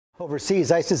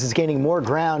Overseas, ISIS is gaining more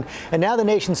ground, and now the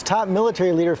nation's top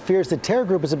military leader fears the terror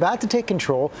group is about to take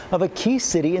control of a key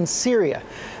city in Syria.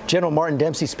 General Martin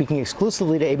Dempsey speaking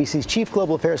exclusively to ABC's chief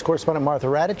global affairs correspondent Martha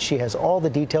Raddatz. She has all the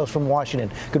details from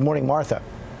Washington. Good morning, Martha.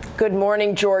 Good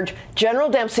morning, George. General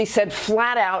Dempsey said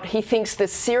flat out he thinks the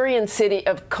Syrian city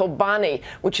of Kobani,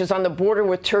 which is on the border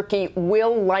with Turkey,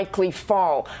 will likely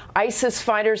fall. ISIS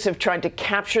fighters have tried to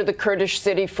capture the Kurdish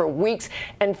city for weeks,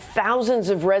 and thousands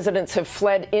of residents have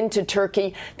fled into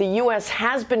Turkey. The U.S.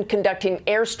 has been conducting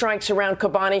airstrikes around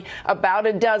Kobani, about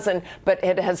a dozen, but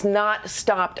it has not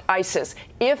stopped ISIS.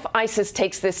 If ISIS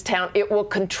takes this town, it will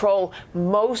control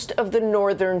most of the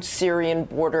northern Syrian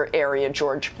border area,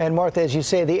 George. And Martha, as you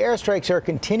say, the airstrikes are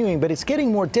continuing, but it's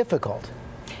getting more difficult.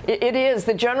 It is.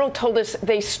 The general told us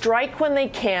they strike when they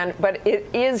can, but it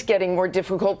is getting more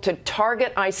difficult to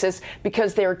target ISIS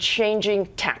because they're changing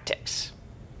tactics.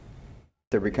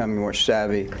 They're becoming more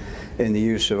savvy in the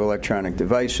use of electronic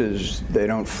devices. They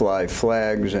don't fly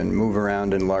flags and move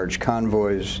around in large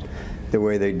convoys the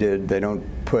way they did. They don't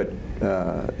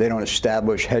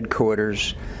establish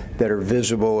headquarters that are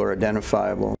visible or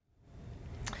identifiable.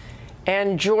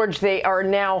 And, George, they are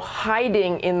now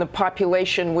hiding in the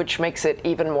population, which makes it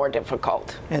even more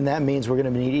difficult. And that means we're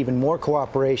going to need even more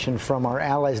cooperation from our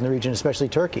allies in the region, especially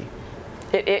Turkey.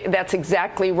 That's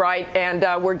exactly right.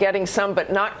 And we're getting some,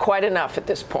 but not quite enough at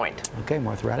this point. Okay,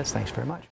 Martha Raddatz, thanks very much.